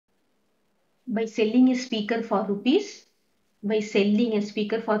by selling a speaker for rupees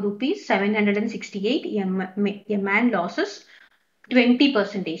 768, a man loses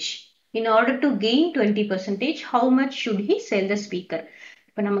 20%. In order to gain 20%, how much should he sell the speaker?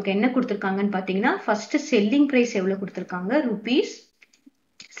 இப்போ நமக்கு என்ன கொடுத்திருக்காங்கன்னு பார்த்தீங்கன்னா first selling price எவ்வளவு கொடுத்திருக்காங்க rupees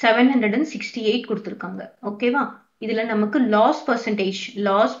 768 கொடுத்திருக்காங்க. ஓகேவா? இதுல நமக்கு loss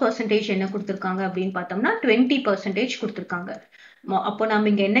percentage என்ன கொடுத்திருக்காங்க அப்படின்னு பார்த்தோம்னா 20% கொடுத்திருக்காங்க. அப்போ நம்ம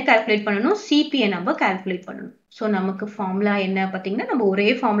இங்க என்ன கால்குலேட் பண்ணணும்? CP நம்ம கால்குலேட் பண்ணணும். சோ நமக்கு ஃபார்முலா என்ன பார்த்தீங்கன்னா நம்ம ஒரே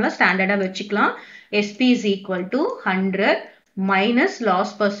ஃபார்முலா ஸ்டாண்டர்டா வச்சுக்கலாம். SP is equal to 100 minus loss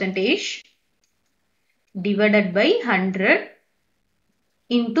percentage divided by 100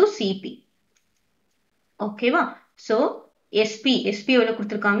 into CP. ஓகேவா? சோ SP எவ்வளவு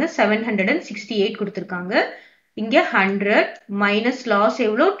கொடுத்திருக்காங்க? 768 கொடுத்திருக்காங்க. இங்க 100 minus loss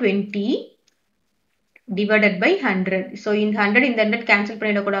எவ்வளவு? 20 divided by 100. So இந்த 100 இந்த 100 cancel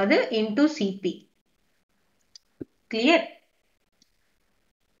பண்ணிடக்கூடாது into CP. Clear?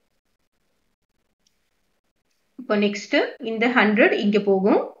 இப்போ next இந்த 100 இங்க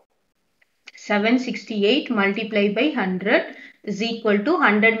போகும். 768 multiplied by 100 is equal to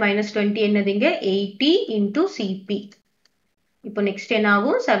 100 minus 20 என்னதுங்க? 80 into CP. இப்போ next என்ன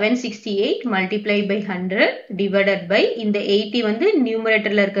ஆகும்? 768 multiplied by 100 divided by இந்த 80 வந்து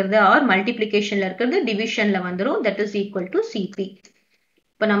numeratorல இருக்கிறது or multiplicationல இருக்கிறது divisionல வந்துரும். That is equal to CP.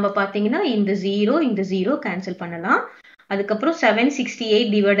 இப்போ நம்ம பார்த்தீங்கன்னா இந்த 0 cancel பண்ணலாம். அதுக்கப்புறம் 768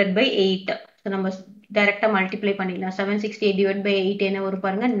 divided by 8. So நம்ம டைரக்டா மல்டிப்ளை பண்ணிடலாம். 768 divided by 8 என்ன வரும்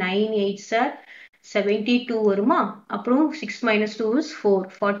பாருங்க? 9 8s are 72 வருமா? அப்புறம் 6 minus 2 is 4,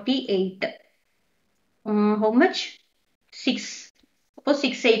 48. How much? 6. அப்போ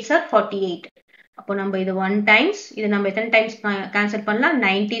 6 8s are 48. அப்போ நம்ம இது 1 times, இது நம்ம எத்தனை times cancel பண்ணலாம்?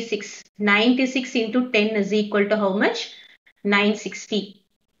 96. 96 into 10 is equal to how much? 960.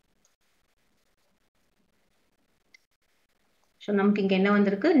 So நமக்கு இங்க என்ன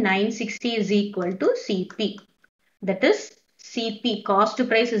வந்திருக்கு? 960 is equal to CP. That is CP, cost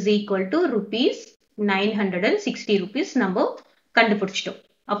price is equal to rupees 960 rupees நம்ம கண்டுபிடிச்சிட்டோம்.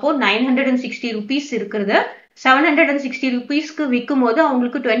 அப்போ 960 rupees இருக்கிறத 760 rupeesக்கு விற்கும் போது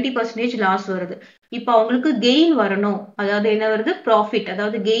அவங்களுக்கு 20% லாஸ் வருது. இப்போ அவங்களுக்கு கெயின் வரணும். அதாவது என்ன வருது? ப்ராஃபிட்.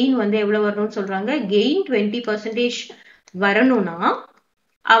 அதாவது கெயின் வந்து எவ்வளவு வரணும்னு சொல்றாங்க? கெயின் 20% வரணும்னா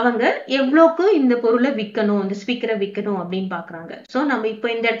அவங்க எவ்வளோக்கு இந்த பொருளை விற்கணும், இந்த ஸ்பீக்கரை விற்கணும் அப்படின்னு பாக்குறாங்க. சோ நம்ம இப்போ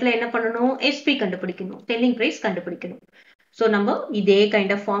இந்த இடத்துல என்ன பண்ணணும்? SP கண்டுபிடிக்கணும், செல்லிங் பிரைஸ் கண்டுபிடிக்கணும். சோ நம்ம இதே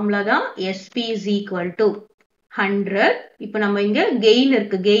கைண்ட் ஆஃப் ஃபார்முலா தான். SP is equal to 100. இப்போ நம்ம இங்க கெயின்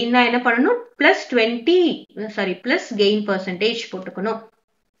இருக்கு. கெயின்னா என்ன பண்ணணும்? பிளஸ் கெயின் பர்சன்டேஜ் போட்டுக்கணும்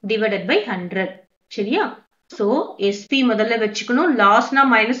டிவைடட் பை 100. சரியா? சோ SP முதல்ல வச்சுக்கணும், லாஸ்னா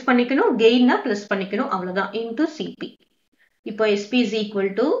மைனஸ் பண்ணிக்கணும், கெயின்னா பிளஸ் பண்ணிக்கணும், அவ்வளவுதான். Into CP. இப்போ SP is equal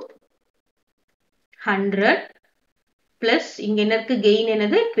to 100 plus இங்க என்ன இருக்கு? கெயின்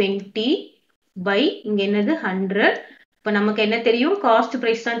என்னது? 20 by இங்க என்னது? 100. இப்போ நமக்கு என்ன தெரியும்? காஸ்ட்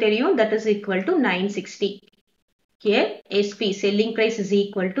பிரைஸ் தான் தெரியும். That is equal to 960. Here SP selling price is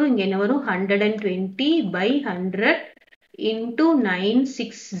equal to இங்க என்ன வரும்? 120 by 100 into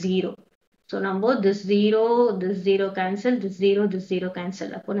 960. So நம்ம this 0 cancel, this 0 cancel.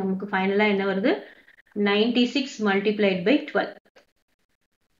 அப்போ நமக்கு ஃபைனலா என்ன வருது? 96 multiplied by 12.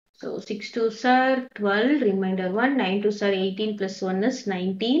 So 6 2s are 12, remainder 1, 9 2s are 18 plus 1 is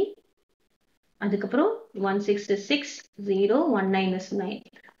 19. அதுக்கப்புறம் 1 6 is 6, 0, 1 9 is 9.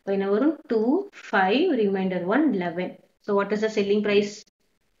 இப்போ என்ன வரும்? 2 5, remainder 1 11. So what is the selling price?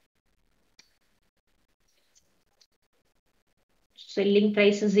 Selling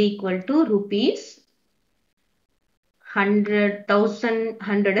price is equal to rupees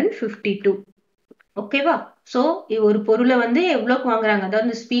 1,152. ஓகேவா? சோ ஒரு பொருளை வந்து எவ்வளவுக்கு வாங்குறாங்க?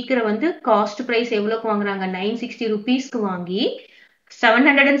 அதாவது ஸ்பீக்கரை வந்து காஸ்ட் பிரைஸ் எவ்வளவுக்கு வாங்குறாங்க? 960 rupeesக்கு வாங்கி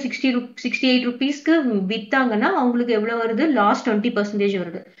 768 rupeesக்கு வித்தாங்கன்னா அவங்களுக்கு எவ்வளவு வருது? லாஸ் 20%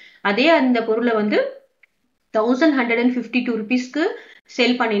 வருது. அதே அந்த பொருளை வந்து 1152 rupeesக்கு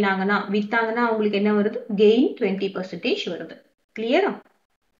செல் பண்ணினாங்கன்னா, வித்தாங்கன்னா அவங்களுக்கு என்ன வருது? கெயின் 20% வருது. கிளியரா?